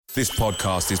This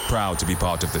podcast is proud to be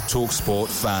part of the TalkSport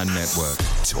Fan Network.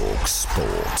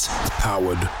 TalkSport.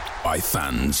 Powered by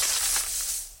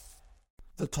fans.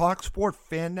 The TalkSport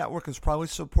Fan Network is proudly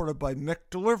supported by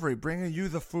McDelivery, bringing you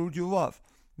the food you love.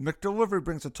 McDelivery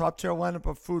brings a top-tier lineup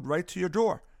of food right to your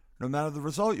door. No matter the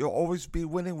result, you'll always be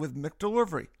winning with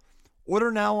McDelivery.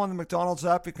 Order now on the McDonald's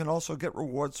app. You can also get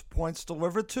rewards points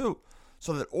delivered too,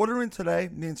 so that ordering today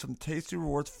means some tasty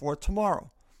rewards for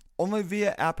tomorrow. Only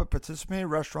via app at participating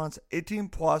restaurants. 18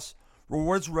 plus.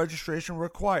 Rewards registration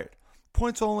required.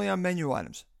 Points only on menu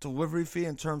items. Delivery fee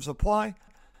and terms apply.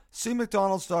 See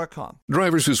McDonald's.com.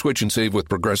 Drivers who switch and save with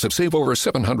Progressive save over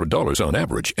 $700 on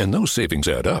average, and those savings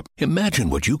add up.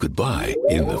 Imagine what you could buy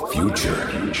in the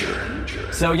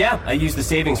future. So yeah, I used the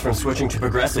savings from switching to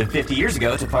Progressive 50 years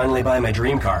ago to finally buy my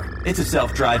dream car. It's a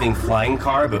self-driving flying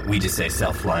car, but we just say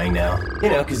self-flying now. You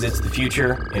know, because it's the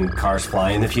future, and cars fly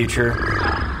in the future.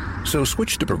 So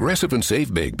switch to Progressive and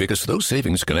save big, because those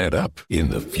savings can add up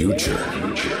in the future.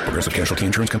 Progressive Casualty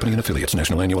Insurance Company and Affiliates.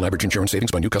 National annual average insurance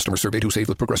savings by new customers surveyed who saved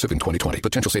with Progressive in 2020.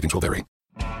 Potential savings will vary.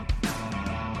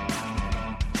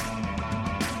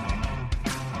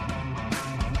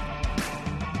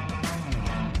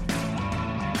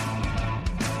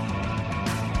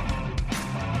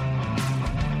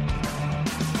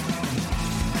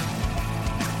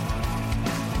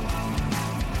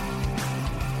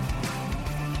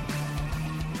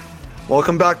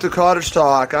 Welcome back to Cottage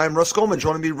Talk. I'm Russ Goldman.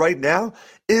 Joining me right now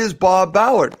is Bob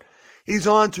Ballard. He's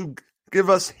on to give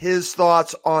us his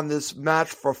thoughts on this match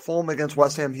for Fulham against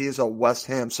West Ham. He is a West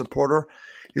Ham supporter.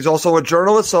 He's also a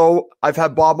journalist, so I've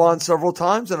had Bob on several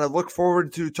times, and I look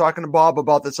forward to talking to Bob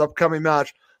about this upcoming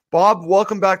match. Bob,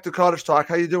 welcome back to Cottage Talk.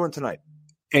 How you doing tonight?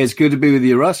 It's good to be with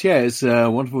you, Russ. Yeah, it's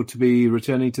wonderful to be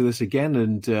returning to this again,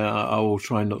 and I will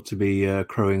try not to be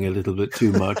crowing a little bit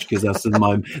too much, because that's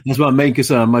my main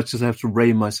concern. I might just have to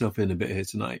rein myself in a bit here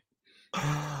tonight.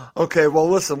 Okay, well,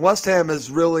 listen, West Ham has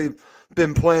really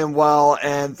been playing well,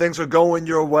 and things are going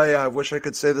your way. I wish I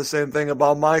could say the same thing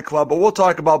about my club, but we'll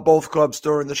talk about both clubs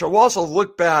during the show. We'll also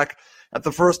look back at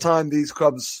the first time these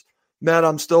clubs met.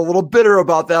 I'm still a little bitter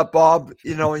about that, Bob.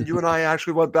 You know, and you and I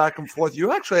actually went back and forth.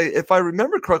 You actually, if I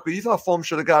remember correctly, you thought Fulham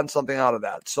should have gotten something out of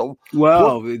that. So,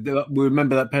 well, we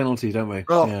remember that penalty, don't we?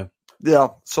 Oh, yeah.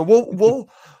 So we'll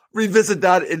revisit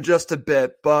that in just a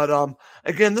bit. But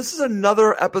again, this is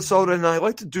another episode, and I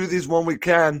like to do these when we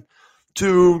can.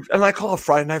 And I call it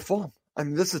Friday Night Fulham. I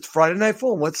mean, this is Friday Night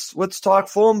Fulham. Let's talk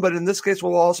Fulham, but in this case,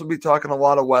 we'll also be talking a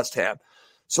lot of West Ham.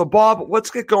 So, Bob,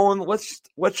 let's get going. Let's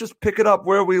just pick it up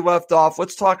where we left off.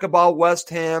 Let's talk about West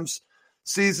Ham's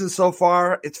season so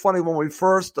far. It's funny, when we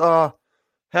first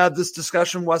had this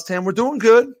discussion, West Ham were doing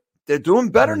good. They're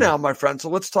doing better now, my friend. So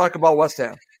let's talk about West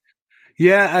Ham.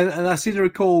 Yeah, and I seem to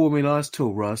recall when we last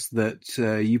talked, Russ, that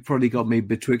you probably got me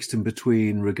betwixt and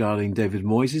between regarding David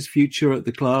Moyes' future at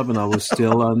the club, and I was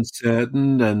still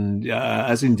uncertain, and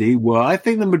as indeed were, I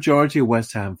think, the majority of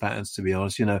West Ham fans, to be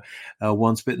honest. You know,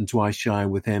 once bitten, twice shy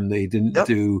with him. They didn't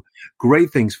do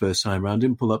great things first time round,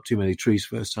 didn't pull up too many trees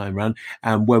first time round,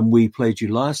 and when we played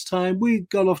you last time, we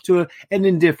got off to an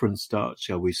indifferent start,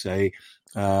 shall we say.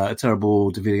 A terrible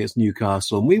defeat against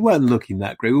Newcastle, and we weren't looking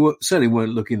that great. We certainly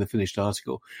weren't looking the finished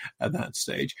article at that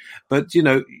stage. But, you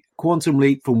know, quantum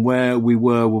leap from where we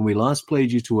were when we last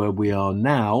played you to where we are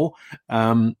now.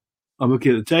 I'm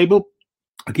looking at the table.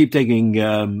 I keep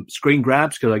taking screen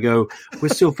grabs because I go, we're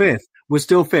still fifth. We're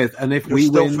still fifth, and if we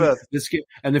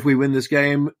win this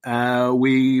game,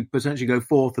 we potentially go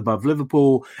fourth above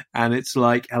Liverpool, and it's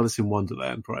like Alice in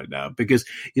Wonderland right now. Because,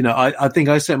 you know, I think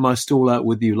I set my stall out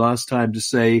with you last time to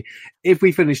say, if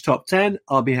we finish top 10,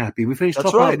 I'll be happy. We finish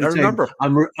top 5, I remember.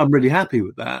 I'm really happy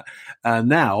with that.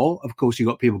 Now, of course, you've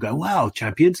got people going, wow,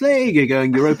 Champions League. You're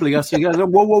going Europa League. You're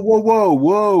going,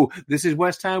 whoa. This is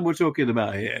West Ham we're talking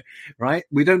about here, right?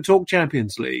 We don't talk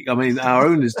Champions League. I mean, our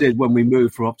owners did when we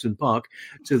moved from Upton Park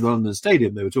to the London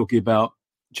Stadium. They were talking about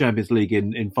Champions League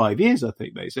in 5 years, I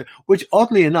think they said, which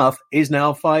oddly enough is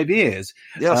now 5 years.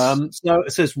 Yes. So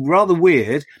it's rather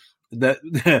weird that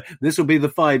this will be the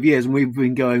 5 years, and we've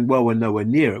been going, well, we're nowhere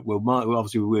near it.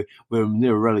 Obviously, we're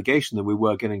nearer relegation than we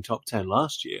were getting top 10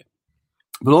 last year.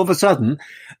 But all of a sudden,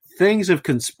 things have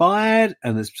conspired,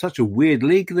 and there's such a weird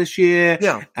league this year.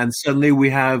 Yeah. And suddenly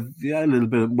we have a little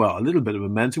bit of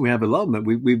momentum. We have a lot of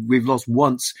momentum. We've lost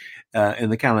once in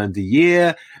the calendar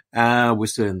year. We're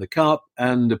still in the cup.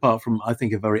 And apart from, I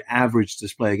think, a very average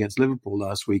display against Liverpool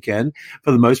last weekend,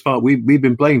 for the most part, we've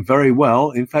been playing very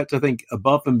well. In fact, I think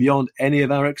above and beyond any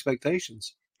of our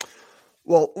expectations.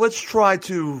 Well, let's try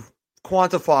to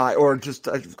quantify, or just,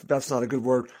 that's not a good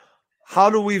word. how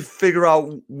do we figure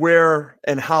out where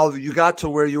and how you got to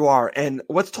where you are? And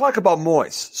let's talk about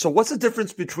Moyes. So what's the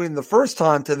difference between the first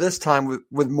time to this time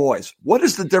with Moyes? What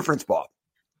is the difference, Bob?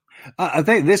 I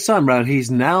think this time around, he's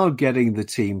now getting the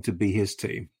team to be his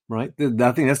team, right?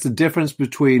 I think that's the difference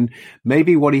between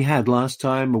maybe what he had last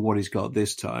time and what he's got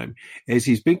this time, is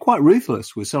he's been quite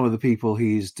ruthless with some of the people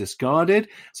he's discarded,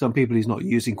 some people he's not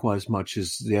using quite as much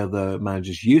as the other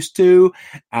managers used to.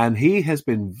 And he has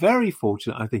been very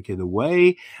fortunate, I think, in a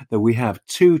way that we have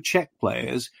two Czech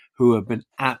players who have been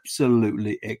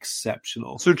absolutely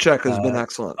exceptional. Souček has been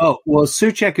excellent. Oh, well,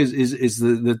 Souček is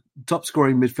the top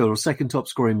scoring midfielder, second top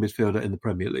scoring midfielder in the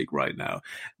Premier League right now.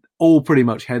 All pretty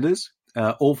much headers,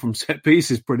 all from set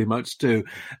pieces pretty much too.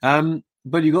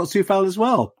 But you got Soufal as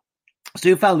well.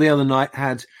 Soufal the other night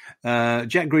had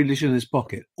Jack Grealish in his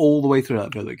pocket all the way through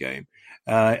that Villa game.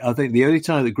 I think the only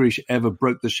time that Grealish ever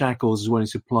broke the shackles is when he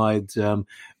supplied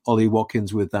Ollie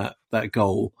Watkins with that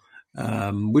goal.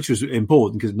 Which was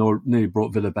important because it nearly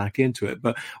brought Villa back into it.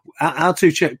 But our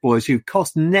two Czech boys who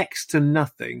cost next to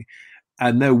nothing,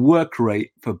 and their work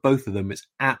rate for both of them is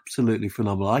absolutely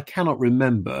phenomenal. I cannot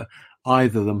remember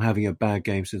either of them having a bad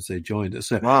game since they joined us.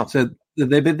 So, wow. So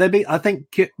they've been. I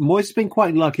think Moyes has been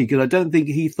quite lucky because I don't think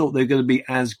he thought they were going to be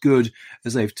as good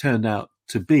as they've turned out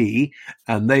to be,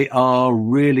 and they are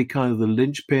really kind of the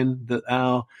linchpin that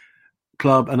our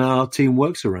club and our team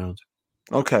works around.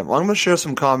 Okay, well, I'm going to share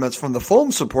some comments from the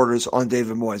Fulham supporters on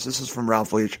David Moyes. This is from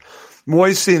Ralph Leach.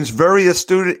 Moyes seems very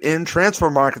astute in transfer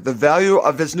market. The value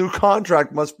of his new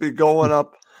contract must be going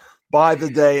up by the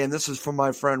day. And this is from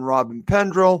my friend Robin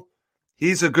Pendrell.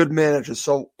 He's a good manager.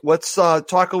 So let's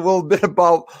talk a little bit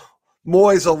about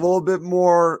Moyes, a little bit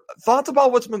more. Thoughts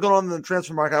about what's been going on in the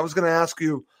transfer market. I was going to ask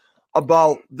you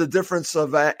about the difference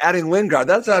of adding Lingard.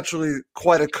 That's actually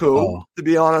quite a coup, to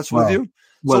be honest with you.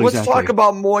 So let's talk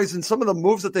about Moyes and some of the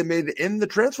moves that they made in the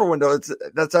transfer window.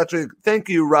 That's actually, thank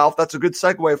you, Ralph. That's a good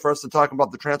segue for us to talk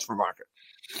about the transfer market.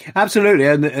 Absolutely.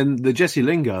 And the Jesse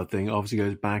Lingard thing obviously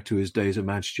goes back to his days at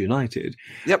Manchester United,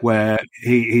 where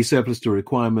he surplus the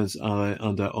requirements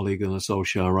under Ole Gunnar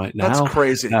Solskjaer right now. That's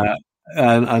crazy.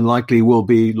 And likely will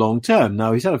be long term.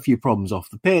 Now, he's had a few problems off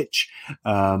the pitch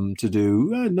to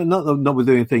do, not with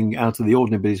doing anything out of the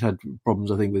ordinary, but he's had problems,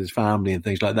 I think, with his family and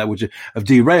things like that, which have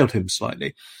derailed him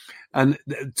slightly. And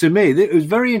to me, it was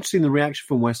very interesting, the reaction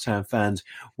from West Ham fans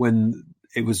when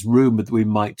it was rumoured that we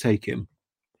might take him.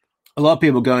 A lot of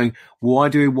people going, why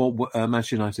do we want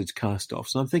Manchester United to cast off?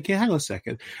 So I'm thinking, hang on a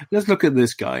second, let's look at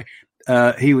this guy.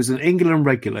 He was an England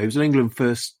regular. He was an England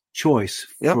first choice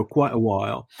for quite a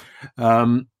while.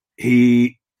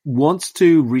 He wants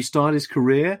to restart his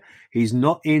career. He's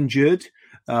not injured.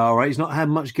 All right, he's not had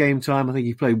much game time. I think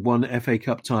he played one FA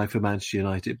Cup tie for Manchester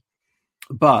United.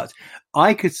 But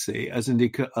I could see, as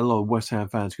indeed a lot of West Ham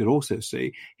fans could also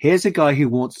see, here's a guy who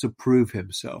wants to prove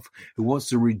himself, who wants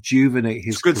to rejuvenate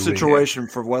his career. It's a good situation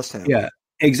for West Ham. Yeah.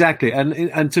 Exactly.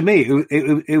 And to me,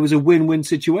 it was a win-win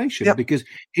situation because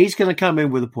he's going to come in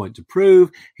with a point to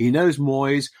prove. He knows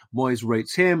Moyes. Moyes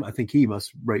rates him. I think he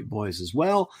must rate Moyes as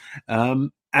well.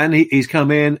 And he's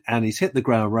come in and he's hit the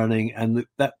ground running. And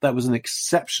that was an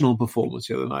exceptional performance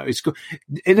the other night.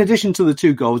 In addition to the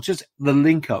two goals, just the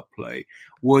link-up play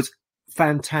was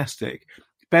fantastic.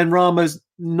 Benrahma's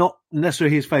not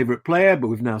necessarily his favourite player, but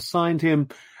we've now signed him.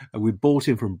 We bought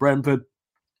him from Brentford.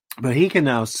 But he can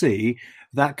now see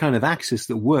that kind of axis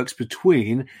that works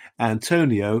between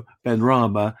Antonio,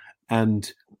 Benrahma, and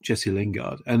Jesse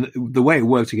Lingard. And the way it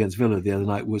worked against Villa the other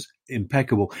night was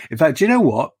impeccable. In fact, do you know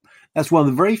what? That's one of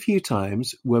the very few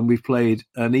times when we've played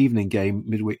an evening game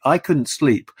midweek. I couldn't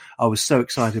sleep. I was so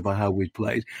excited by how we'd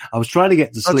played. I was trying to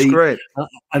get to sleep. That's great.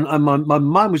 And my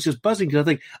mind was just buzzing because I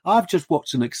think I've just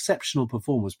watched an exceptional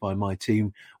performance by my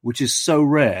team, which is so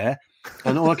rare.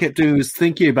 And all I kept doing was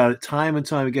thinking about it time and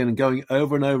time again and going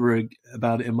over and over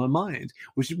about it in my mind,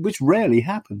 which rarely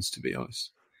happens, to be honest.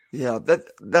 Yeah,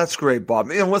 that's great, Bob.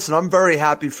 And listen, I'm very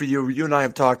happy for you. You and I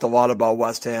have talked a lot about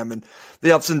West Ham and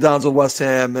the ups and downs of West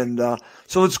Ham. And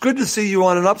so it's good to see you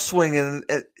on an upswing. And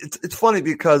it's funny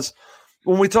because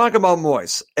when we talk about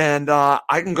Moyes, and I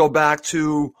can go back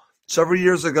to several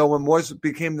years ago when Moyes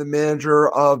became the manager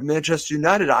of Manchester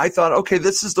United, I thought, okay,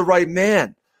 this is the right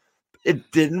man.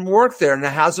 It didn't work there, and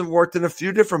it hasn't worked in a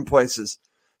few different places.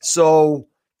 So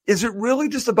is it really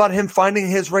just about him finding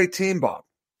his right team, Bob?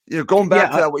 Going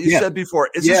back to that, what you said before.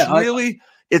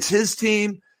 It's his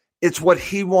team. It's what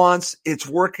he wants. It's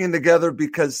working together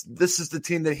because this is the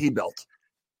team that he built.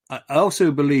 I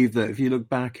also believe that if you look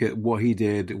back at what he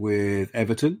did with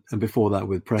Everton and before that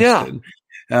with Preston,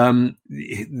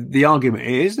 the argument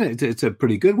is, isn't it? It's a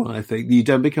pretty good one, I think. You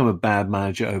don't become a bad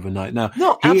manager overnight. Now,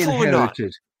 no, absolutely not.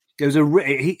 There was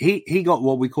he got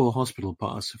what we call a hospital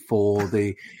pass for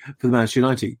the Manchester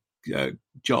United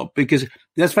job, because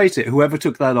let's face it, whoever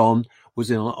took that on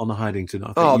was on a Hidington.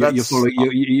 I think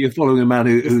you're following a man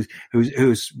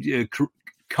who's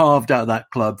carved out that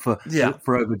club for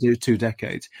over 2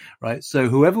 decades, right? So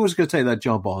whoever was going to take that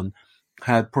job on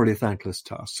had probably a thankless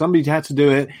task. Somebody had to do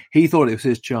it. He thought it was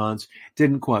his chance.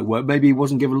 Didn't quite work. Maybe he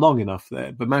wasn't given long enough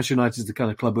there. But Manchester United is the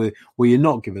kind of club where you're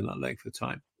not given that length of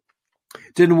time.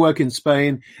 Didn't work in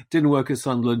Spain. Didn't work at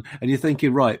Sunderland. And you're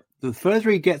thinking, right, the further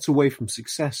he gets away from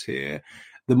success here,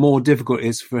 the more difficult it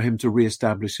is for him to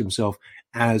reestablish himself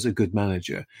as a good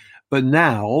manager. But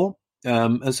now,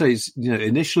 and so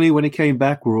initially when he came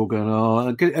back, we're all going,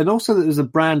 oh, and also there's a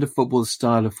brand of football, the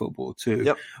style of football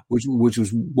too, which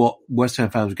was what West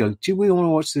Ham fans were going, do we want to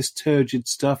watch this turgid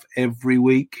stuff every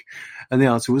week? And the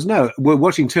answer was no. We're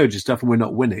watching turgid stuff and we're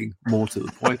not winning. More to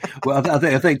the point, well,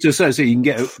 I think to a certain extent you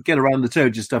can get around the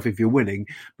turgid stuff if you're winning,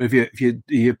 but if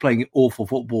you're playing awful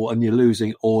football and you're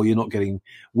losing or you're not getting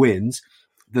wins,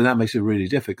 then that makes it really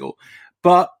difficult.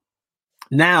 But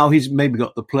now he's maybe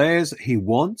got the players he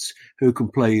wants, who can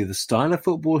play the style of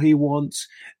football he wants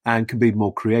and can be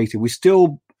more creative. We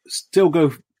still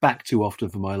go back too often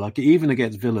for my liking. Even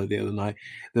against Villa the other night,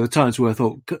 there were times where I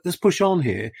thought, let's push on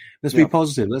here. Let's be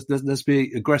positive. Let's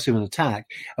be aggressive and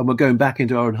attack. And we're going back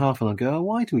into our own half and I go, oh,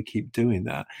 why do we keep doing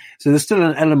that? So there's still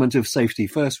an element of safety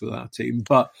first with our team.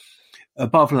 But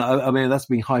apart from that, I mean, that's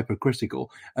being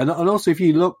hypercritical. And also, if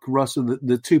you look, Russell,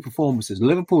 the 2 performances,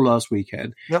 Liverpool last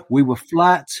weekend, we were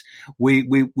flat. We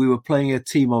were playing a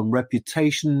team on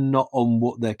reputation, not on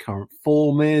what their current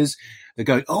form is. They're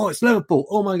going, oh, it's Liverpool.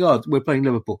 Oh, my God, we're playing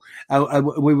Liverpool. And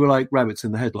we were like rabbits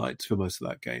in the headlights for most of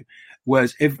that game.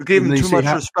 Whereas if we gave them too much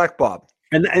respect, Bob.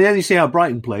 And then you see how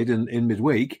Brighton played in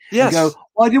midweek. Yes. And go,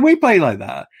 why did we play like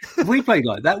that? If we played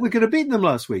like that, we could have beaten them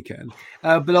last weekend.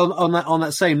 But on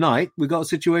that same night, we got a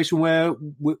situation where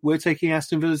we're taking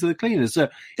Aston Villa to the cleaners. So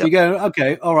you go,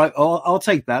 okay, all right, I'll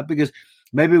take that, because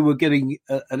maybe we're getting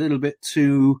a little bit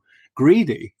too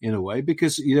greedy in a way,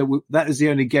 because that is the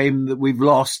only game that we've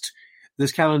lost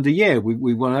this calendar year.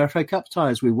 We won our FA Cup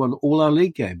ties. We won all our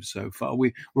league games so far.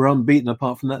 We're unbeaten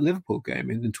apart from that Liverpool game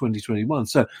in 2021.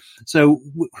 So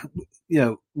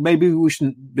maybe we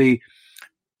shouldn't be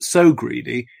so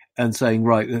greedy and saying,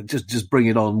 right, just bring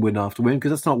it on win after win,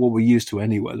 because that's not what we're used to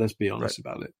anyway. Let's be honest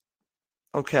about it.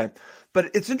 Okay.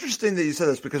 But it's interesting that you said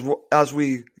this, because as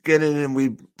we get in and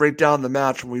we break down the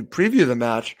match and we preview the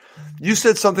match, you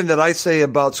said something that I say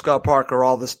about Scott Parker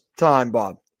all this time,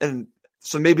 Bob. And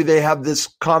so maybe they have this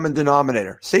common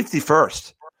denominator: safety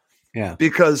first. Yeah.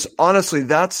 Because honestly,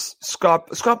 that's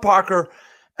Scott Parker.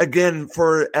 Again,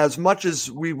 for as much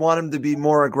as we want him to be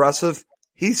more aggressive,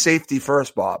 he's safety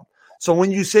first, Bob. So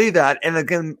when you say that, and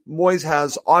again, Moyes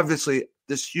has obviously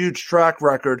this huge track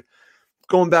record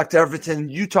going back to Everton.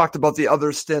 You talked about the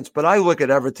other stints, but I look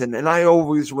at Everton and I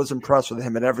always was impressed with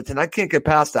him at Everton. I can't get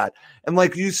past that. And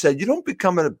like you said, you don't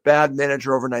become a bad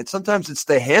manager overnight. Sometimes it's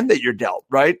the hand that you're dealt,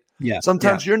 right? Yeah.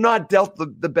 Sometimes you're not dealt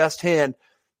the best hand.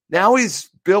 Now he's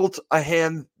built a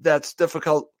hand that's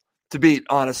difficult to beat,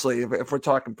 honestly, if we're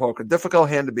talking poker. Difficult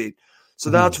hand to beat. So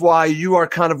that's why you are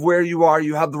kind of where you are.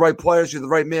 You have the right players. You're the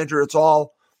right manager. It's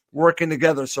all working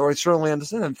together. So I certainly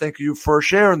understand, and thank you for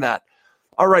sharing that.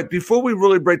 All right, before we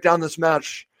really break down this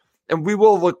match, and we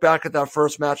will look back at that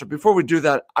first matchup, before we do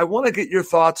that, I want to get your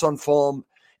thoughts on Fulham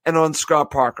and on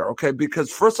Scott Parker, okay? Because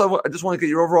first I just want to get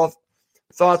your overall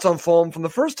thoughts on Fulham from the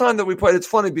first time that we played. It's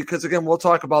funny because, again, we'll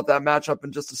talk about that matchup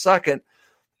in just a second.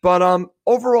 But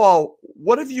overall,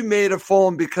 what have you made of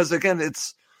Fulham? Because, again,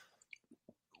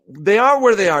 they are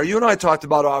where they are. You and I talked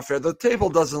about off air. The table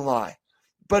doesn't lie.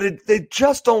 But they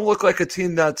just don't look like a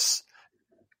team that's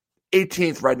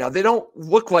 18th right now. They don't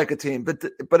look like a team,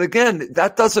 but again,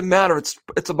 that doesn't matter.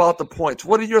 It's about the points.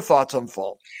 What are your thoughts on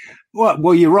Fulham?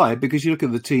 Well, you're right, because you look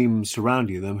at the team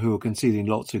surrounding them who are conceding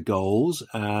lots of goals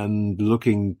and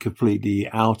looking completely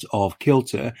out of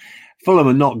kilter. Fulham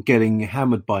are not getting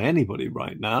hammered by anybody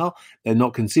right now. They're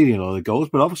not conceding a lot of goals,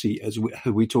 but obviously, as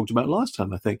we talked about last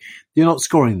time, I think, you're not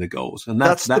scoring the goals. And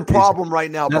that's the problem right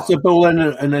now, Bob. That's the ball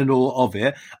and end all of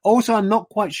it. Also, I'm not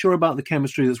quite sure about the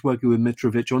chemistry that's working with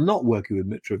Mitrovic or not working with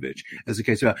Mitrovic, as the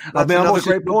case about. That's another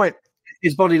great point.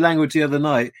 His body language the other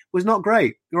night was not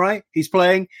great, right? He's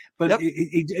playing, but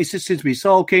he just seems to be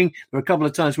sulking. There were a couple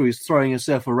of times where he was throwing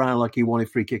himself around like he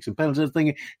wanted free kicks and penalties. I'm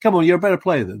thinking, come on, you're a better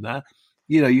player than that.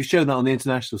 You've shown that on the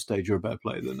international stage, you're a better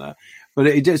player than that. But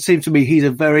it just seems to me he's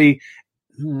a very,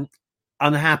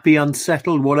 unhappy,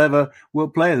 unsettled, whatever will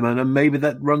play them, and maybe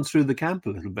that runs through the camp a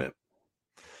little bit.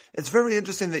 It's very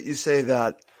interesting that you say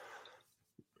that,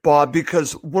 Bob,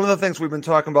 because one of the things we've been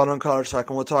talking about on College Talk,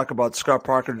 and we'll talk about Scott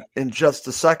Parker in just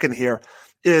a second here,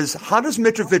 is how does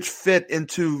Mitrovic fit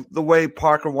into the way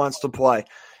Parker wants to play?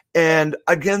 And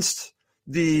against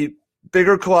the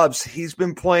bigger clubs, he's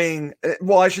been playing,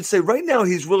 well, I should say right now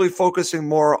he's really focusing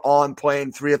more on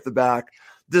playing three at the back,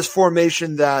 this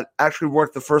formation that actually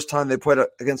worked the first time they played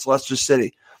against Leicester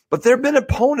City. But there have been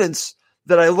opponents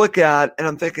that I look at and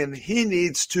I'm thinking he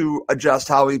needs to adjust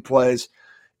how he plays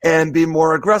and be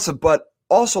more aggressive. But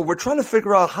also we're trying to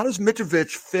figure out, how does Mitrovic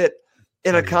fit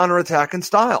in a counterattacking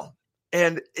style?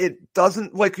 And it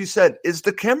doesn't, like you said, is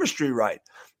the chemistry right?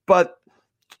 But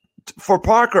for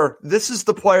Parker, this is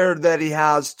the player that he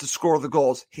has to score the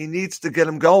goals. He needs to get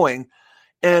him going.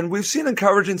 And we've seen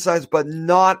encouraging signs, but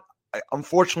not,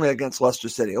 unfortunately, against Leicester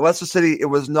City. Leicester City, it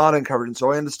was not encouraging,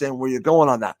 so I understand where you're going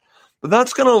on that. But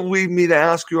that's going to lead me to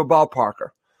ask you about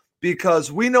Parker,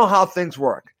 because we know how things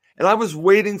work. And I was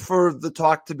waiting for the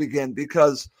talk to begin,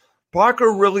 because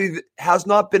Parker really has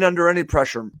not been under any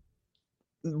pressure.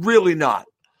 Really not.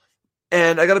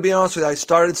 And I got to be honest with you, I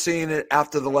started seeing it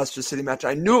after the Leicester City match.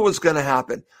 I knew it was going to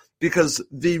happen, because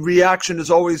the reaction is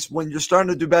always, when you're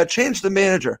starting to do bad, change the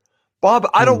manager. Bob,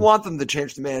 I don't want them to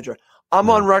change the manager. I'm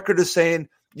on record as saying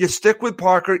you stick with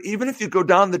Parker, even if you go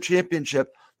down the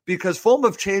championship, because Fulham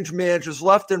have changed managers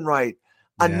left and right.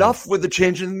 Yeah. Enough with the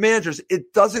change in the managers.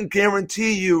 It doesn't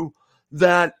guarantee you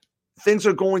that things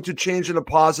are going to change in a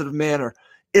positive manner.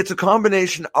 It's a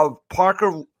combination of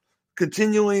Parker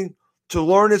continuing to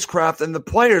learn his craft and the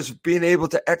players being able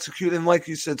to execute and, like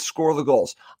you said, score the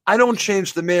goals. I don't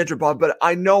change the manager, Bob, but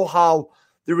I know how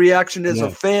the reaction is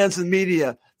of fans and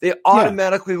media. They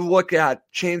automatically look at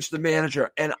change the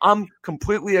manager, and I'm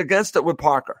completely against it with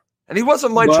Parker. And he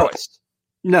wasn't my choice.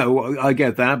 No, I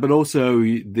get that, but also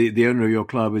the owner of your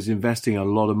club is investing a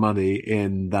lot of money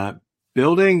in that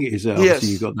building. Is obviously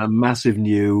you've got that massive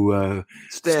new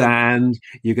stand.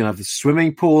 You're going to have the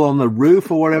swimming pool on the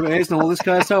roof or whatever it is, and all this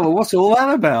kind of stuff. Well, what's all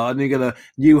that about? And you got a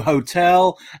new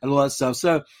hotel and all that stuff.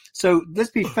 So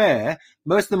let's be fair.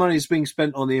 Most of the money is being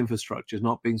spent on the infrastructure. It's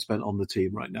not being spent on the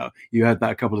team right now. You had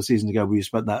that a couple of seasons ago where you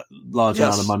spent that large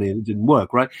amount of money and it didn't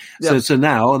work, right? Yep. So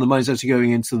now, and the money's actually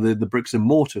going into the bricks and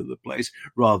mortar of the place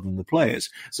rather than the players.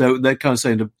 So they're kind of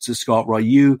saying to Scott, right,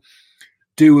 you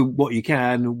do what you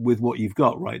can with what you've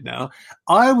got right now.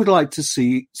 I would like to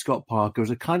see Scott Parker as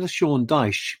a kind of Sean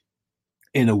Dyche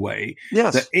in a way.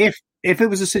 Yes. That if it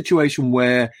was a situation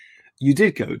where you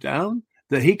did go down,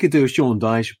 that he could do a Sean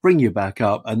Dyche, bring you back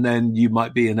up, and then you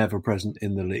might be an ever-present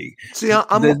in the league. See,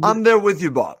 I'm there with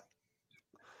you, Bob.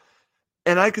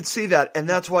 And I could see that, and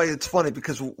that's why it's funny,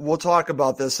 because we'll talk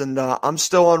about this, and I'm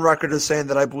still on record as saying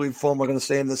that I believe Fulham are going to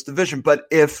stay in this division. But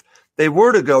if they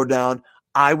were to go down,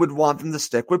 I would want them to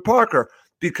stick with Parker,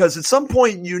 because at some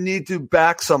point you need to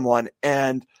back someone,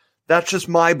 and that's just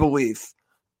my belief.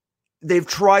 They've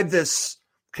tried this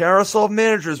carousel of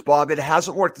managers, Bob. It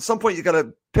hasn't worked. At some point you got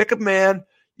to pick a man,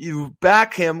 you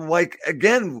back him. Like,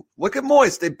 again, look at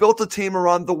Moyes. They built a team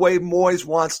around the way Moyes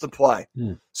wants to play.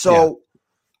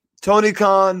 Tony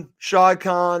Khan, Shad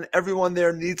Khan, everyone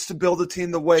there needs to build a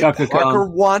team the way Parker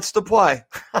wants to play.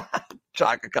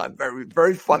 Chaka Khan, very,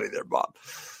 very funny there, Bob.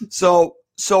 So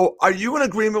are you in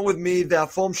agreement with me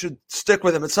that Fulham should stick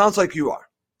with him? It sounds like you are.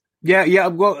 Yeah.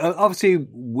 Well, obviously,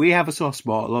 we have a soft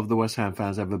spot. A lot of the West Ham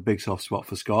fans have a big soft spot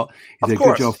for Scott. He did a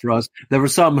good job for us. There are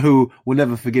some who will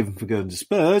never forgive him for going to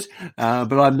Spurs,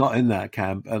 but I'm not in that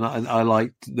camp. And I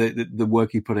liked the work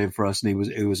he put in for us, and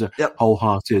he was a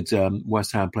wholehearted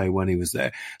West Ham player when he was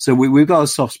there. So we've got a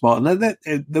soft spot.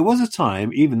 And there was a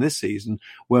time, even this season,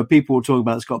 where people were talking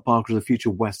about Scott Parker as a future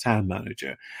West Ham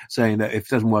manager, saying that if it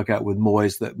doesn't work out with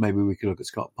Moyes, that maybe we could look at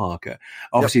Scott Parker.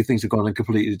 Obviously, things have gone in a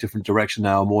completely different direction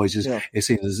now. Moyes is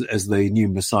seen as the new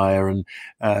messiah,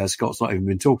 and Scott's not even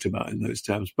been talked about in those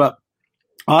terms. But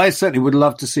I certainly would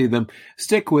love to see them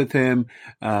stick with him,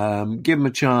 give him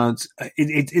a chance.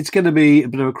 It's going to be a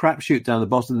bit of a crapshoot down the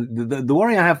bottom. The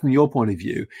worry I have from your point of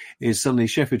view is suddenly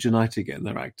Sheffield United getting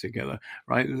their act together,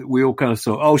 right? We all kind of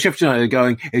thought, Sheffield United are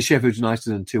going, it's Sheffield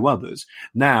United and two others.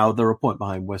 Now they're a point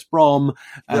behind West Brom,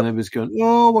 and everybody's going,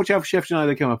 watch out for Sheffield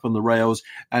United, come up on the rails,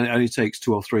 and it only takes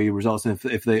 2 or 3 results. And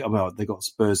if they got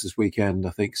Spurs this weekend, I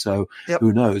think so.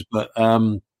 Who knows? But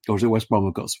or was it West Brom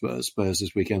have got Spurs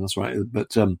this weekend? That's right.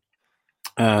 But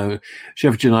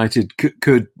Sheffield United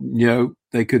could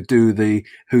they could do the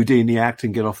Houdini act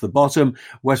and get off the bottom.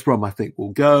 West Brom, I think,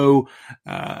 will go,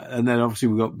 and then obviously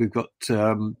we've got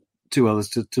 2 others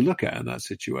to look at in that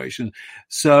situation.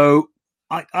 So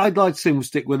I'd like to see him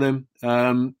stick with him.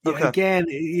 Okay. Again,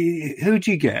 who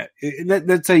do you get?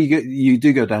 Let's say you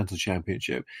do go down to the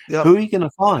championship. Yep. Who are you going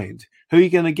to find? Who are you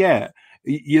going to get?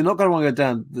 You're not going to want to go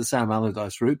down the Sam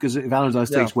Allardyce route, because if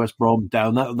Allardyce takes West Brom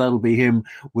down, that'll be him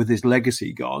with his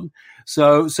legacy gone.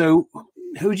 So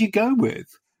who do you go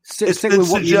with? It's been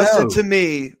suggested to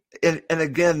me, and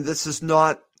again, this is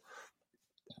nothing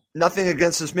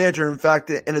against this manager. In fact,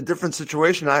 in a different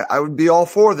situation, I would be all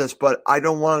for this, but I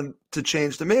don't want to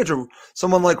change the manager.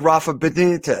 Someone like Rafa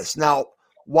Benitez. Now,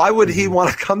 why would he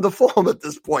want to come to Fulham at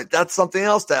this point? That's something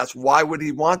else to ask. Why would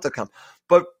he want to come?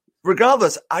 But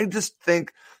regardless, I just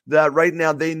think that right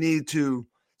now they need to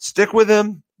stick with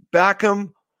him, back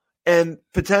him, and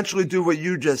potentially do what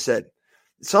you just said.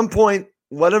 At some point,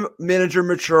 let a manager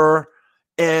mature,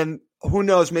 and who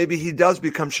knows, maybe he does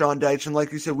become Sean Dyche, and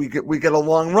like you said, we get a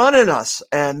long run in us,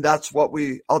 and that's what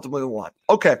we ultimately want.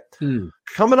 Okay,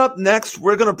 Coming up next,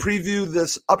 we're going to preview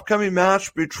this upcoming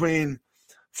match between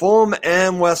Fulham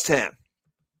and West Ham.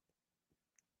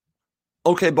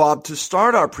 Okay, Bob, to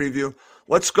start our preview,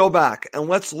 let's go back and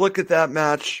let's look at that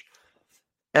match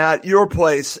at your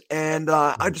place, and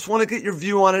I just want to get your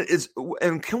view on it.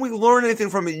 And can we learn anything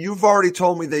from it? You've already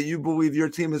told me that you believe your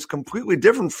team is completely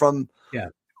different from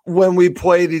when we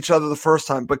played each other the first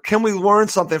time. But can we learn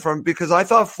something from it? Because I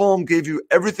thought Fulham gave you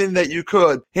everything that you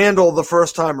could handle the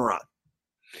first time around.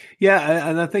 Yeah,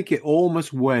 and I think it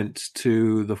almost went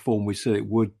to the form we said it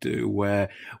would do, where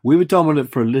we were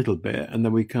dominant for a little bit, and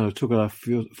then we kind of took our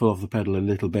foot off the pedal a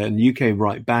little bit, and you came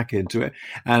right back into it.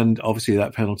 And obviously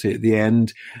that penalty at the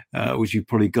end, which you've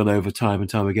probably gone over time and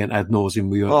time again, ad nauseum,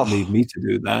 we don't need me to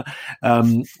do that,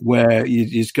 where you're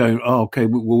just going, okay,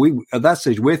 well, we at that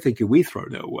stage, we're thinking we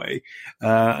thrown it away.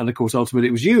 And of course, ultimately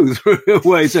it was you who threw it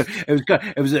away. So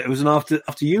it was an after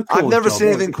you called. I've never seen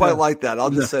anything quite like that. I'll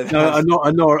just say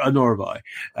that. Nor have I.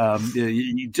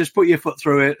 You just put your foot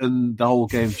through it and the whole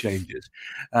game changes.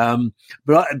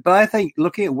 But I think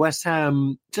looking at West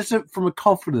Ham, just from a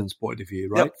confidence point of view,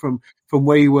 right? From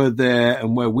where you were there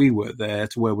and where we were there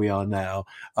to where we are now,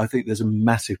 I think there's a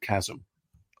massive chasm.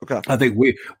 Okay. I think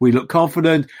we look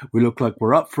confident. We look like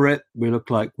we're up for it. We look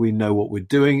like we know what we're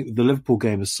doing. The Liverpool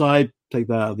game aside, take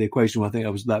that out of the equation. I think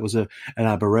that was an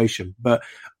aberration. But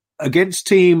against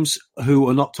teams who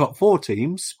are not top four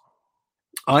teams,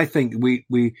 I think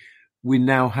we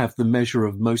now have the measure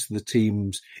of most of the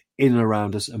teams in and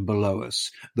around us and below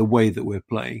us, the way that we're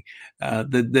playing.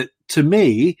 To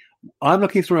me, I'm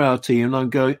looking through our team and I'm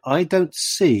going, I don't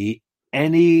see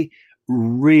any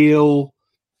real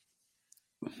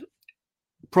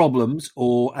problems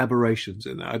or aberrations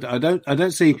in that. I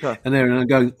don't see an area and I'm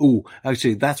going, oh,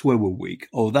 actually that's where we're weak,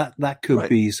 or that could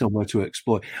be somewhere to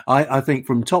exploit. I think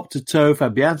from top to toe,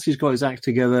 Fabianski's got his act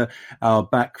together. Our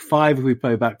back five, if we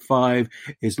play back five,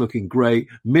 is looking great.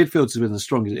 Midfield has been the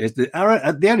strongest.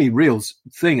 The only real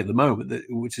thing at the moment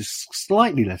which is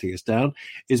slightly letting us down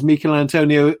is Mikel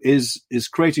Antonio is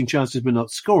creating chances but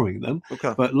not scoring them.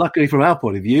 But luckily from our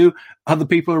point of view, other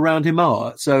people around him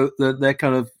are, so they're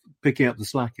kind of picking up the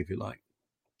slack, if you like.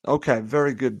 Okay,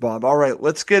 very good, Bob. All right,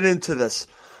 let's get into this.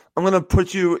 I'm going to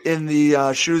put you in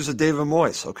the shoes of David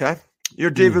Moyes, okay? You're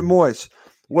David Moyes.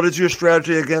 What is your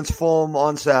strategy against Fulham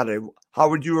on Saturday? How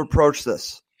would you approach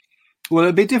this? Well,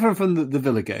 it'd be different from the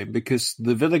Villa game, because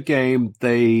the Villa game,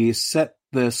 they set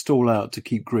their stall out to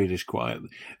keep Grealish quiet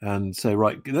and say,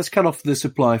 right, let's cut off the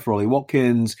supply for Ollie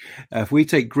Watkins. If we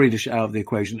take Grealish out of the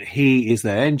equation, he is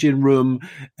their engine room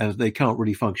and they can't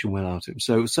really function without him.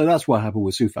 So that's what happened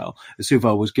with Soufal.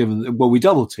 Soufal was given, well, we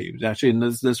double teamed actually, and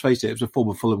let's face it, it was a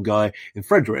former Fulham guy in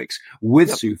Fredericks with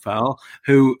Soufal,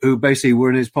 who basically were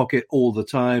in his pocket all the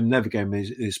time, never gave him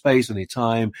his space, any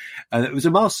time. And it was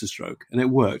a masterstroke and it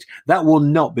worked. That will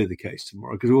not be the case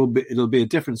tomorrow, because it'll be a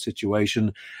different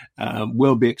situation.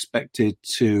 Will be expected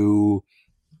to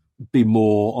be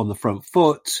more on the front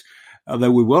foot,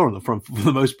 although we were on the front foot for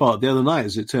the most part the other night,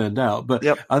 as it turned out. But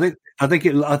I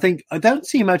don't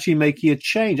see him actually making a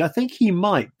change. I think he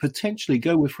might potentially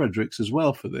go with Fredericks as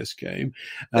well for this game,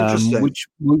 which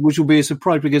will be a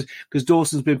surprise because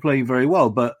Dawson's been playing very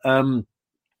well. But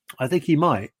I think he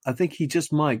might. I think he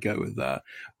just might go with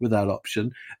that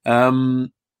option.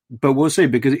 But we'll see,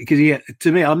 because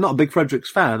to me, I'm not a big Fredericks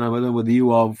fan. I don't know whether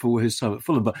you are for his time at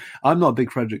Fulham, but I'm not a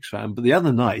big Fredericks fan. But the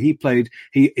other night he played,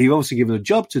 he obviously given a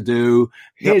job to do.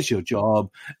 Here's your job.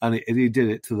 And he did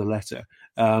it to the letter.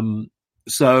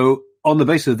 So on the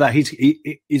basis of that,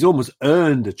 he's almost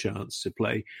earned a chance to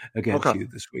play against you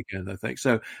this weekend, I think.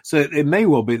 So it may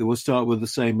well be that we'll start with the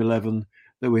same 11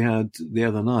 that we had the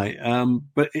other night.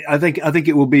 But I think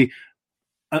it will be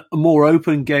a more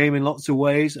open game in lots of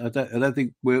ways. I don't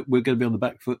think we're going to be on the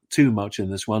back foot too much in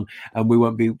this one, and we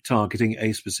won't be targeting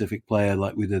a specific player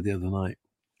like we did the other night.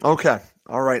 Okay.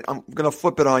 All right. I'm going to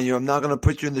flip it on you. I'm not going to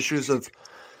put you in the shoes of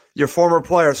your former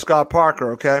player, Scott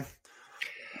Parker, okay?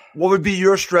 What would be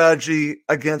your strategy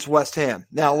against West Ham?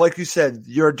 Now, like you said,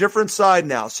 you're a different side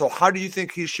now, so how do you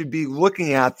think he should be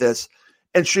looking at this?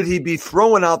 And should he be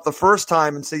throwing out the first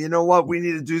time and say, you know what, we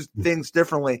need to do things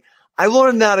differently? I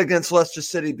learned that against Leicester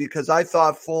City because I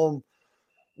thought Fulham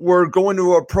were going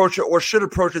to approach it or should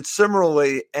approach it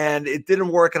similarly, and it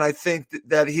didn't work, and I think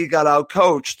that he got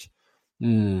out-coached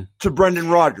to Brendan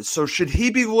Rodgers. So should he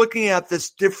be looking at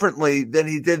this differently than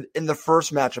he did in the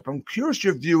first matchup? I'm curious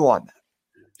your view on that.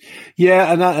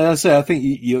 Yeah, and I say I think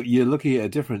you're looking at a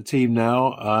different team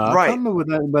now. Right. I can't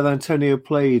remember whether Antonio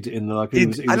played in the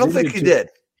I don't think he did.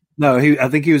 No, I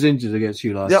think he was injured against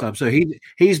you last time. So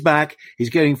he's back. He's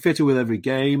getting fitter with every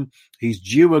game. He's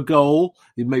due a goal.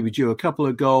 He may be due a couple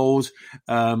of goals.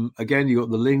 Again, you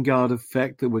got the Lingard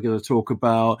effect that we're going to talk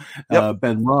about.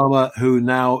 Benrahma, who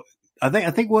now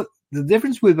I think what the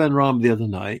difference with Benrahma the other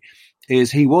night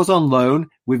is he was on loan.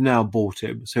 We've now bought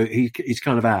him. So he's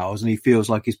kind of ours, and he feels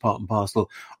like he's part and parcel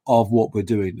of what we're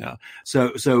doing now.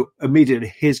 So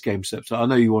immediately his game steps up. I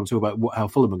know you want to talk about how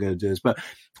Fulham are going to do this, but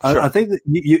sure. I think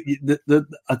that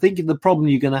I think the problem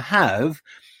you're going to have,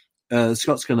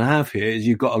 Scott's going to have here, is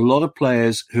you've got a lot of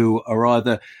players who are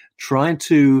either trying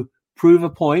to prove a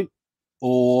point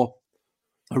or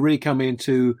are really coming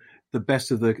into the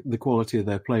best of the quality of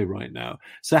their play right now.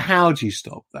 So how do you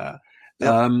stop that?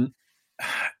 Yep.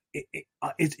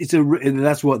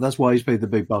 That's why he's paid the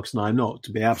big bucks, and I'm not,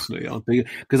 to be absolutely honest,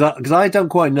 because I don't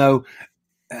quite know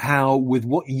how, with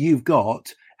what you've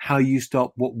got, how you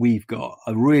stop what we've got.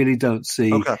 I really don't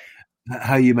see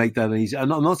how you make that easy. I'm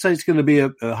not saying it's going to be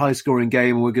a high scoring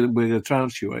game and we're going to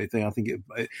trounce you or anything. I think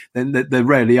there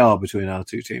rarely are between our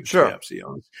two teams, to be absolutely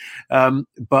honest.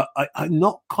 But I'm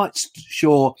not quite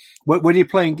sure when you're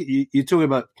playing. You're talking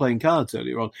about playing cards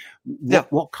earlier on.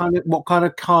 What kind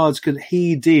of cards can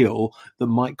he deal that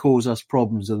might cause us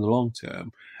problems in the long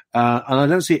term? And I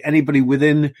don't see anybody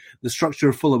within the structure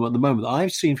of Fulham at the moment that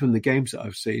I've seen from the games that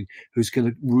I've seen who's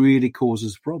going to really cause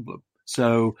us a problem.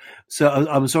 So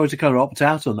I'm sorry to kind of opt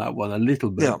out on that one a little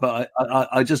bit, but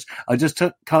I just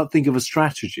can't think of a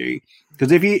strategy,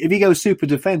 because if you go super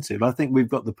defensive, I think we've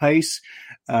got the pace,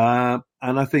 and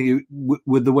I think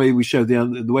with the way we showed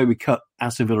the way we cut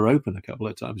Aston Villa open a couple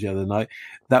of times the other night,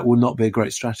 that would not be a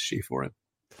great strategy for him.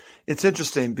 It's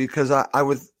interesting because I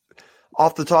would,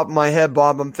 off the top of my head,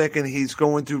 Bob, I'm thinking he's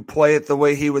going to play it the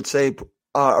way he would say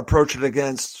approach it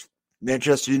against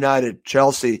Manchester United,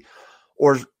 Chelsea,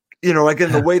 or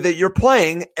again, the way that you're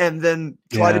playing, and then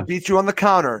try to beat you on the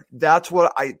counter. That's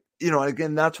what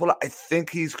that's what I think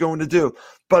he's going to do.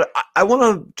 But I want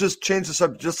to just change the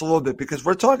subject just a little bit, because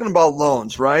we're talking about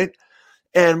loans, right?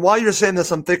 And while you're saying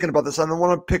this, I'm thinking about this. I don't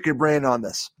want to pick your brain on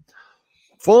this.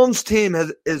 Fulham's team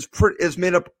is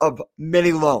made up of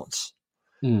many loans.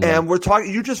 And we're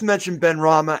talking, you just mentioned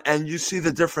Benrahma, and you see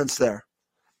the difference there.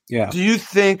 Yeah. Do you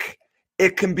think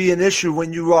it can be an issue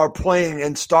when you are playing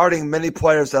and starting many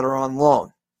players that are on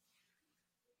loan?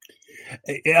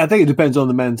 I think it depends on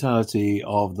the mentality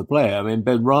of the player. I mean,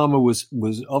 Benrahma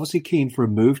was obviously keen for a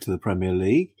move to the Premier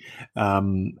League,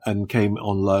 and came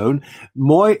on loan.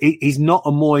 He's not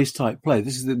a Moyes type player.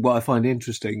 This is what I find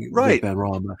interesting with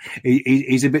Benrahma.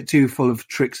 He's a bit too full of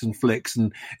tricks and flicks,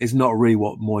 and it's not really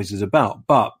what Moyes is about.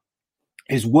 But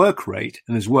his work rate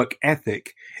and his work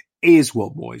ethic is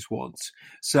what Moyes wants.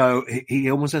 So he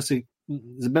almost has to,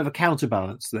 there's a bit of a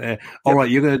counterbalance there. All right,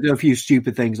 you're going to do a few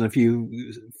stupid things and a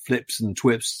few flips and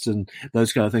twists and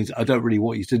those kind of things I don't really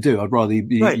want you to do. I'd rather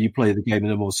you play the game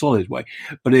in a more solid way.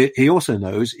 But he also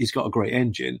knows he's got a great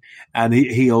engine, and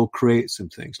he'll create some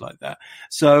things like that.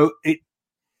 So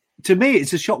to me,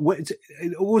 it's a shot.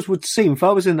 It always would seem, if I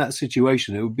was in that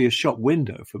situation, it would be a shop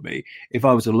window for me if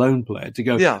I was a lone player to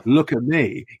go, look at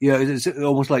me. It's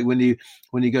almost like when you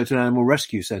go to an animal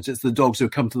rescue centre, it's the dogs who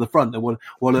come to the front that want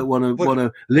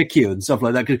to lick you and stuff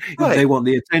like that, because they want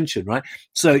the attention, right?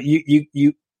 So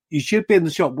you should be in the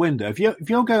shop window. If you're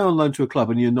going on loan to a club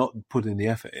and you're not putting the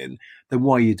effort in, then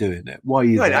why are you doing it? Why are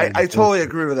you? Right, I totally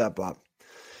agree with that, Bob.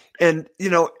 And,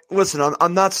 listen,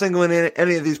 I'm not singling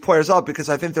any of these players out, because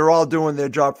I think they're all doing their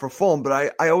job for Fulham.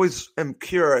 But I always am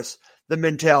curious, the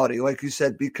mentality, like you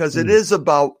said, because it is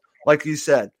about, like you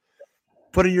said,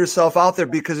 putting yourself out there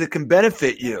because it can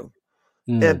benefit you.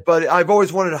 But I've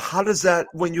always wondered, how does that,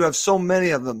 when you have so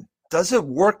many of them, does it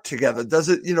work together? Does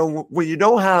it, when you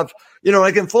don't have,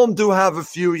 again, Fulham do have a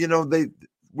few,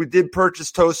 we did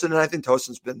purchase Tosin, and I think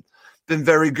Tosin's been been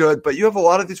very good. But you have a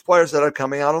lot of these players that are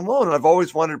coming out on loan. And I've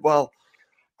always wondered, well,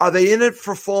 are they in it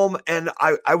for Fulham? And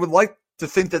I would like to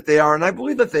think that they are, and I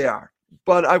believe that they are.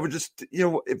 But I would just,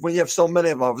 when you have so many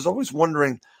of them, I was always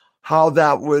wondering how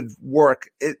that would work.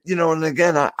 And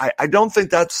again, I don't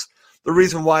think that's the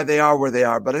reason why they are where they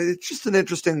are, but it's just an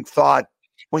interesting thought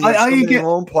when you have so many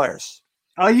loan players.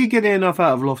 Are you getting enough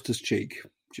out of Loftus-Cheek,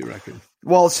 do you reckon?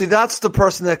 Well, see, that's the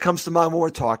person that comes to mind when we're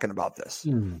talking about this.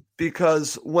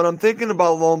 Because when I'm thinking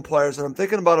about loan players, and I'm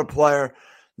thinking about a player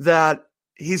that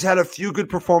he's had a few good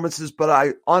performances, but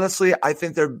I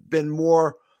think there have been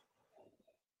more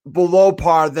below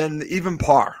par than even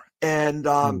par. And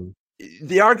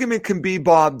the argument can be,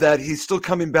 Bob, that he's still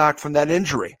coming back from that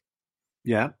injury.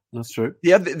 Yeah, that's true.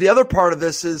 The other part of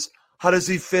this is, how does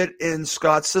he fit in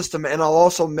Scott's system? And I'll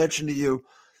also mention to you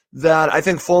that I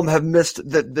think Fulham have missed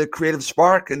the creative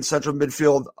spark in central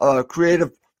midfield, a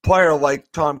creative player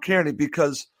like Tom Kearney,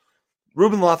 because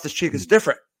Ruben Loftus-Cheek is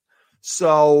different.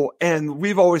 So, and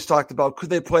we've always talked about, could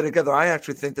they play together? I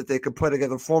actually think that they could play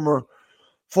together. Former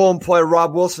Fulham player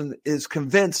Rob Wilson is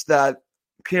convinced that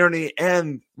Kearney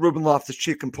and Ruben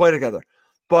Loftus-Cheek can play together.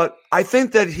 But I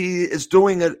think that he is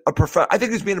doing I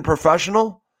think he's being a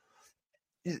professional.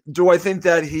 Do I think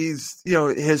that he's,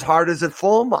 his heart is at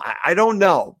Fulham? I don't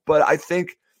know. But I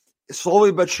think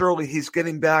slowly but surely he's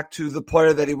getting back to the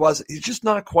player that he was. He's just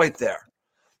not quite there.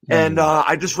 And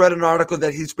I just read an article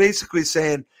that he's basically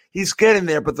saying he's getting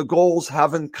there, but the goals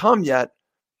haven't come yet.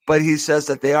 But he says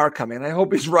that they are coming. And I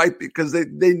hope he's right, because they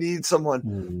need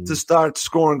someone to start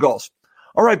scoring goals.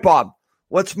 All right, Bob,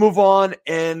 let's move on.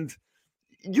 And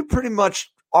you pretty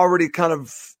much already kind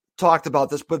of talked about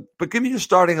this, but give me your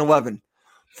starting 11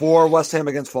 for West Ham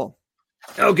against Fulham.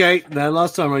 Okay, now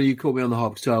last time you caught me on the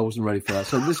hop, so I wasn't ready for that.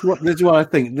 So this is what I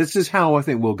think. This is how I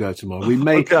think we'll go tomorrow. We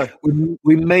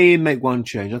may make one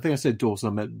change. I think I said Dawson.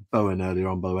 I meant Bowen earlier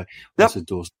on, by the way. Yep. I said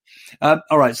Dawson.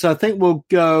 All right, so I think we'll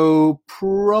go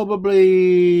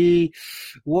probably.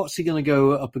 What's he going to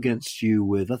go up against you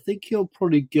with? I think he'll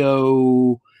probably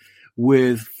go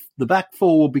with the back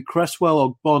four will be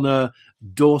Cresswell, Ogbonna,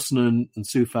 Dawson, and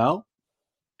Soufal.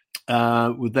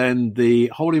 Then the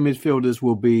holding midfielders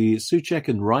will be Souček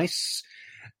and Rice,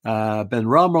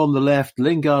 Benrahma on the left,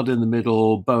 Lingard in the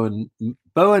middle, Bowen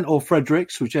or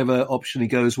Fredericks, whichever option he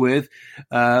goes with.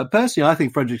 Personally, I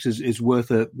think Fredericks is worth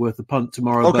a punt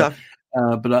tomorrow. Okay.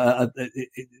 But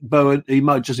Bowen, he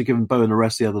might just have given Bowen a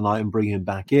rest the other night and bring him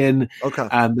back in. Okay.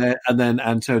 And then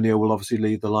Antonio will obviously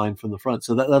lead the line from the front.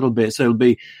 So that'll be it. So it'll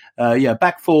be,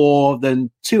 back four,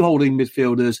 then two holding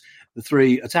midfielders, the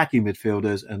three attacking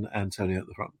midfielders, and Antonio at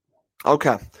the front.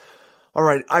 Okay. All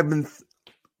right. I've been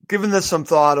giving this some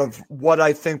thought of what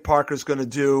I think Parker's going to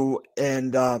do.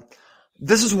 And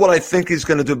this is what I think he's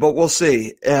going to do, but we'll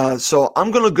see. So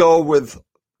I'm going to go with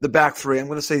the back three. I'm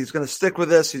going to say he's going to stick with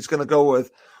this. He's going to go with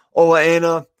Ola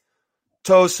Aina,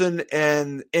 Tosin,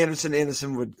 and Anderson.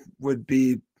 Anderson would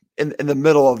be in the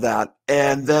middle of that.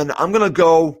 And then I'm going to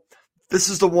go, this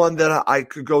is the one that I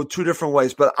could go two different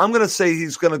ways, but I'm going to say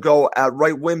he's going to go at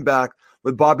right wing back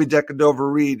with Bobby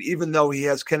Decordova-Reid, even though he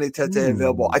has Kenny Tete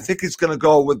available. I think he's going to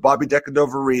go with Bobby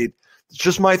Decordova-Reid. It's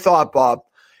just my thought, Bob.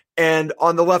 And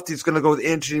on the left, he's going to go with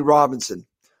Anthony Robinson.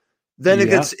 Then it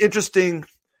gets interesting.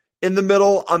 In the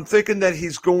middle, I'm thinking that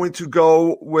he's going to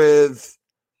go with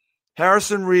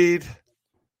Harrison Reed,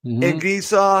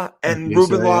 Anguissa, and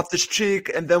Ruben Loftus-Cheek,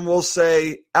 and then we'll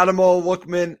say Ademola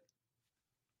Lookman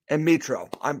and Mitro.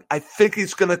 I think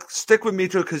he's going to stick with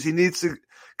Mitro because he needs to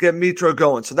get Mitro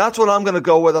going. So that's what I'm going to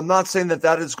go with. I'm not saying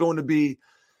that is going to be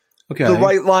the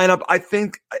right lineup. I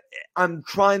think I'm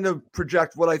trying to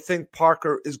project what I think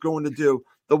Parker is going to do.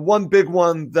 The one big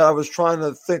one that I was trying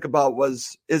to think about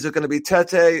was, is it going to be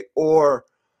Tete or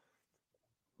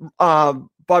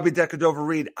Bobby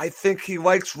Decordova-Reid? I think he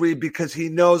likes Reid because he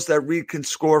knows that Reid can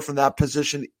score from that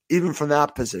position, even from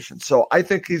that position. So I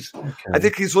think he's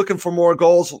looking for more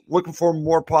goals, looking for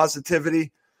more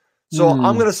positivity. So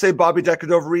I'm going to say Bobby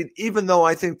Decordova-Reid, even though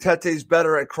I think Tete's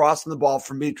better at crossing the ball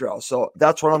from Mitro. So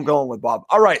that's what I'm going with, Bob.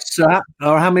 All right. So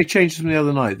how many changes from the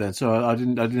other night then? So I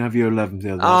didn't have your 11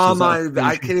 the other night.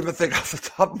 I can't even think off the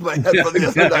top of my head for the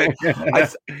other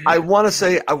night. I want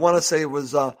to say it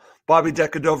was Bobby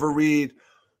Decordova-Reid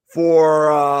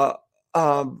for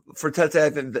Tete. I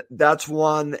think that's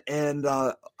one, and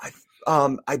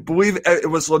I believe it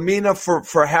was Lamina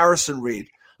for Harrison Reed.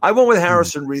 I went with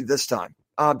Harrison Reed this time.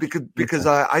 Because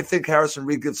I think Harrison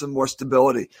Reed gives them more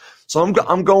stability. So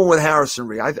I'm going with Harrison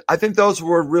Reed. I think those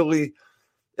were really,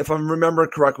 if I'm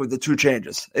remembering correctly, the two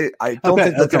changes. I don't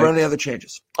think that there were any other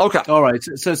changes. Okay. All right.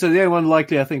 So the only one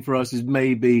likely I think for us is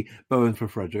maybe Bowen for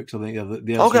Fredericks. I think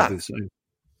the other is the same.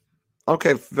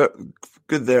 Okay,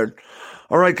 good there.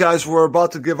 All right, guys, we're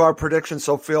about to give our predictions,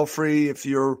 so feel free if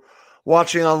you're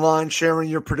watching online, sharing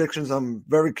your predictions. I'm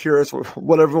very curious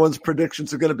what everyone's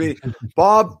predictions are going to be.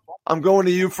 Bob, I'm going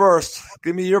to you first.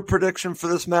 Give me your prediction for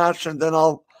this match, and then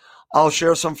I'll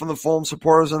share some from the Fulham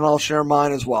supporters, and I'll share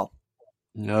mine as well.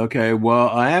 Okay, well,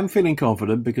 I am feeling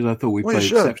confident because I thought we played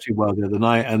exceptionally well the other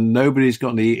night, and nobody's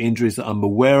got any injuries that I'm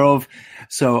aware of.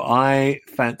 So I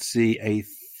fancy a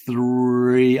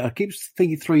 3. I keep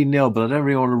thinking 3-0, but I don't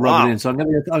really want to rub it in. So I'm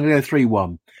going to go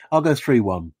 3-1. I'll go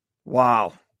 3-1.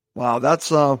 Wow,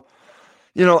 that's and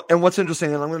what's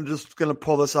interesting, and I'm just going to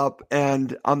pull this up,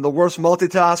 and I'm the worst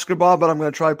multitasker, Bob, but I'm going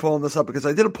to try pulling this up because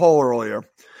I did a poll earlier,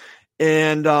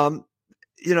 and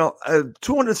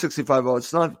 265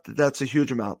 votes. That's a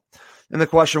huge amount. And the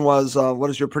question was, what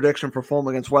is your prediction for Fulham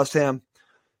against West Ham?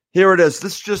 Here it is.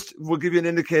 This just will give you an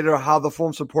indicator of how the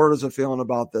Fulham supporters are feeling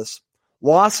about this.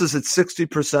 Loss is at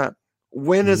 60%,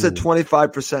 win is at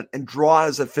 25%, and draw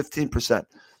is at 15%.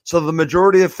 So the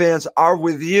majority of fans are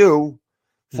with you,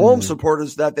 Fulham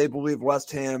supporters, that they believe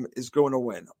West Ham is going to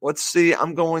win. Let's see.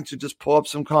 I'm going to just pull up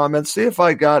some comments, see if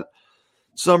I got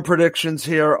some predictions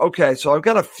here. Okay, so I've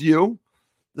got a few.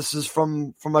 This is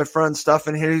from my friend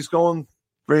Stefan here. He's going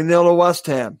 3-0 to West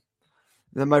Ham.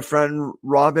 And then my friend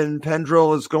Robin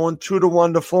Pendrell is going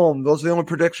 2-1 to Fulham. Those are the only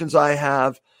predictions I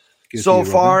have so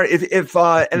far. If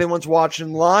anyone's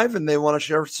watching live and they want to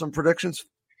share some predictions,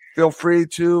 feel free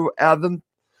to add them,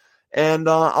 and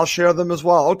I'll share them as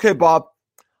well. Okay, Bob,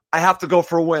 I have to go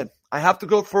for a win. I have to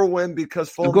go for a win because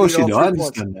Fulham. Of course you do. I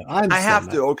understand that. I have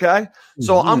to. Okay,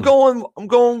 so I'm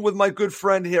going with my good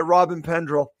friend here, Robin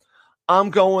Pendrell. I'm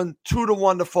going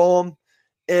 2-1 to Fulham,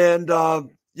 and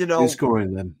who's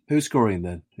scoring then? Who's scoring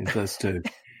then? If that's 2.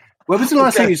 When was the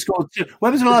last time you scored 2?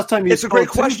 When was the last time you scored 2? It's a great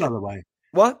question, by the way.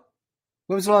 What?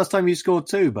 When was the last time you scored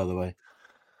 2? By the way.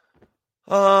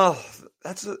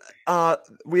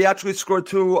 We actually scored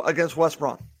 2 against West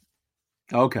Brom.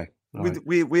 Okay.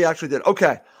 We actually did.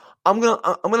 Okay, I'm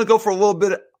gonna go for a little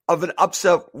bit of an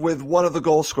upset with one of the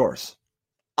goal scorers.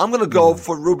 I'm gonna go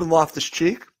for Ruben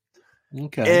Loftus-Cheek.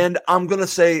 Okay. And I'm gonna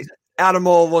say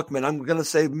Ademola Lookman. I'm gonna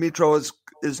say Mitro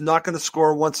is not gonna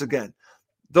score once again.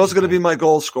 Those are gonna be my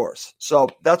goal scores. So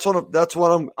that's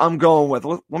what I'm going with.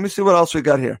 Let me see what else we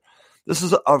got here. This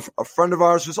is a friend of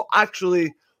ours who's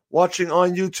actually watching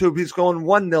on YouTube. He's going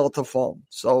 1-0 to Fulham.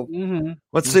 So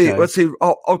let's see. Let's see.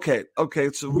 Oh, okay.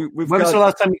 So we've When was the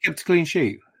last time you kept a clean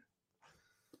sheet?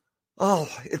 Oh,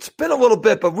 it's been a little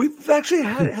bit, but we've actually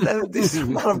had a decent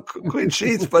amount of clean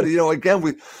sheets. But again,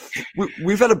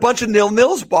 we've had a bunch of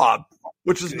 0-0s, Bob,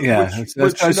 which is we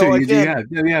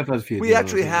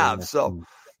actually have. So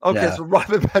so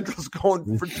Robin Pendrell's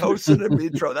going for Tosin and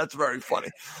Mitro. That's very funny.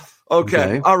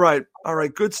 Okay. All right.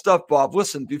 Good stuff, Bob.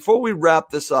 Listen, before we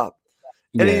wrap this up,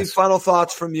 any final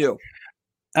thoughts from you?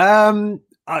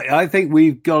 I think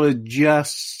we've got to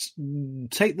just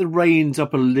take the reins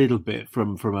up a little bit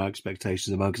from our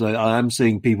expectations, because I am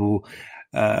seeing people,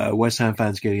 West Ham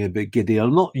fans, getting a bit giddy.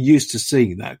 I'm not used to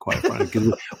seeing that, quite frankly,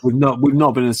 because we've not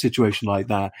been in a situation like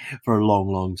that for a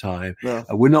long, long time. Yeah.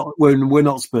 We're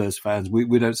not Spurs fans.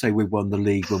 We don't say we won the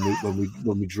league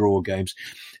when we draw games.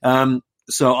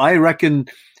 So I reckon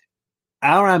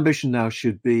our ambition now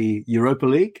should be Europa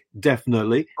League,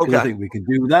 definitely. Okay. I think we can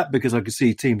do that because I can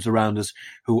see teams around us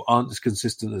who aren't as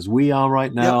consistent as we are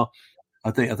right now.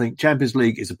 Yep. I think Champions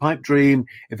League is a pipe dream.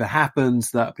 If it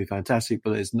happens, that'd be fantastic,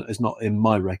 but it's not in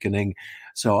my reckoning.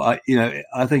 So I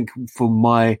think for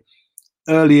my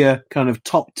earlier kind of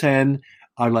top 10,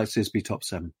 I'd like to see us be top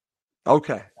 7.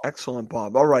 Okay, excellent,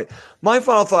 Bob. All right. My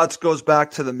final thoughts goes back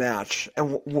to the match,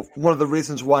 and one of the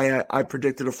reasons why I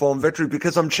predicted a Fulham victory,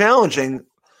 because I'm challenging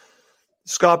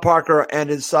Scott Parker and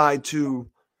his side to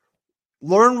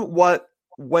learn what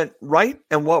went right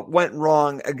and what went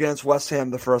wrong against West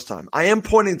Ham the first time. I am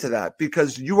pointing to that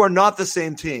because you are not the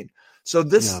same team. So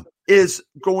this is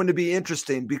going to be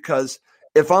interesting because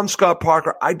if I'm Scott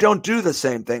Parker, I don't do the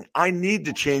same thing. I need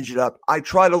to change it up. I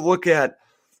try to look at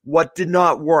what did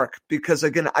not work because,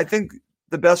 again, I think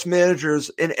the best managers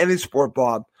in any sport,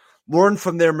 Bob, learn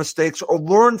from their mistakes or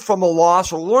learn from a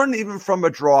loss or learn even from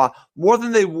a draw more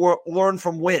than they learn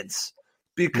from wins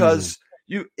because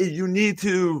you need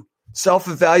to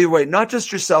self-evaluate, not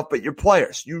just yourself, but your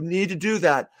players. You need to do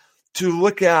that to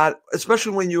look at,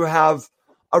 especially when you have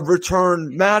a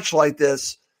return match like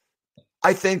this.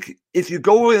 I think if you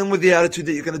go in with the attitude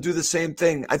that you're going to do the same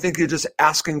thing, I think you're just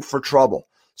asking for trouble.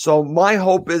 So my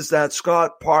hope is that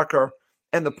Scott Parker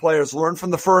and the players learn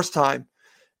from the first time.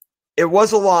 It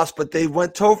was a loss, but they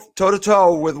went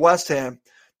toe-to-toe with West Ham,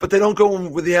 but they don't go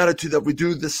in with the attitude that we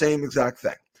do the same exact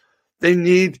thing. They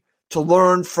need to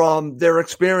learn from their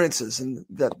experiences. And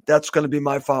that's going to be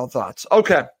my final thoughts.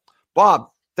 Okay, Bob,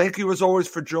 thank you as always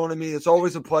for joining me. It's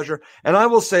always a pleasure. And I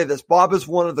will say this, Bob is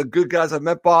one of the good guys. I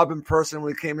met Bob in person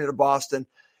when he came here to Boston.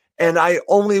 And I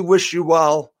only wish you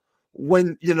well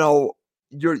when,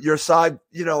 your side,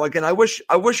 again, I wish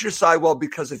your side well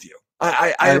because of you.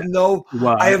 I have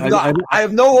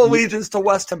no allegiance to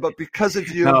West Ham, but because of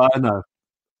you, no, I know.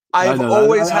 I've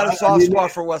always had a soft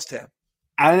spot for West Ham.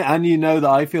 And you know that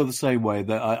I feel the same way,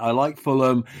 that I like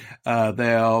Fulham.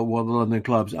 They are one of the London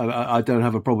clubs. I don't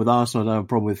have a problem with Arsenal. I don't have a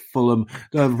problem with Fulham. I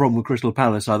don't have a problem with Crystal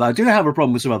Palace either. I do have a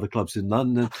problem with some other clubs in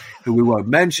London who we won't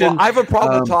mention. Well, I have a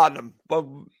problem with Tottenham. But...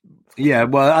 Yeah,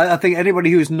 well, I think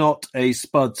anybody who's not a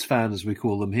Spuds fan, as we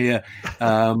call them here,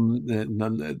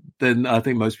 then I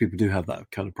think most people do have that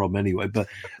kind of problem anyway. But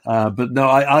no,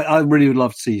 I really would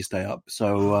love to see you stay up.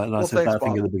 So and I said that, I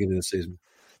think, at the beginning of the season.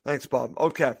 Thanks, Bob.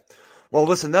 Okay. Well,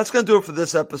 listen, that's going to do it for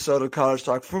this episode of Cottage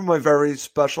Talk. For my very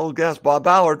special guest, Bob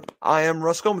Ballard, I am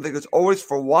Russ Coleman. Thank you as always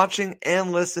for watching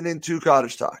and listening to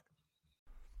Cottage Talk.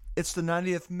 It's the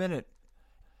 90th minute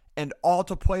and all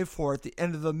to play for at the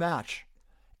end of the match.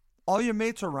 All your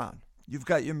mates are around. You've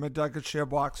got your McNugget share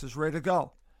boxes ready to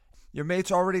go. Your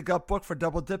mates already got booked for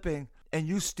double dipping, and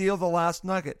you steal the last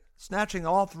nugget, snatching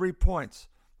all 3 points.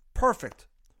 Perfect.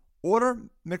 Order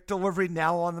McDelivery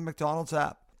now on the McDonald's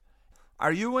app.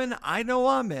 Are you in? I know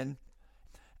I'm in.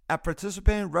 At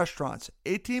participating restaurants,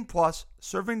 18 plus,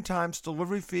 serving times,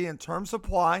 delivery fee, and terms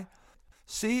apply.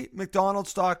 See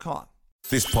McDonald's.com.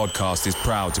 This podcast is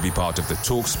proud to be part of the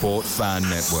TalkSport Fan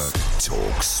Network.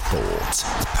 TalkSport.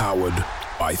 Powered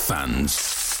by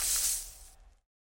fans.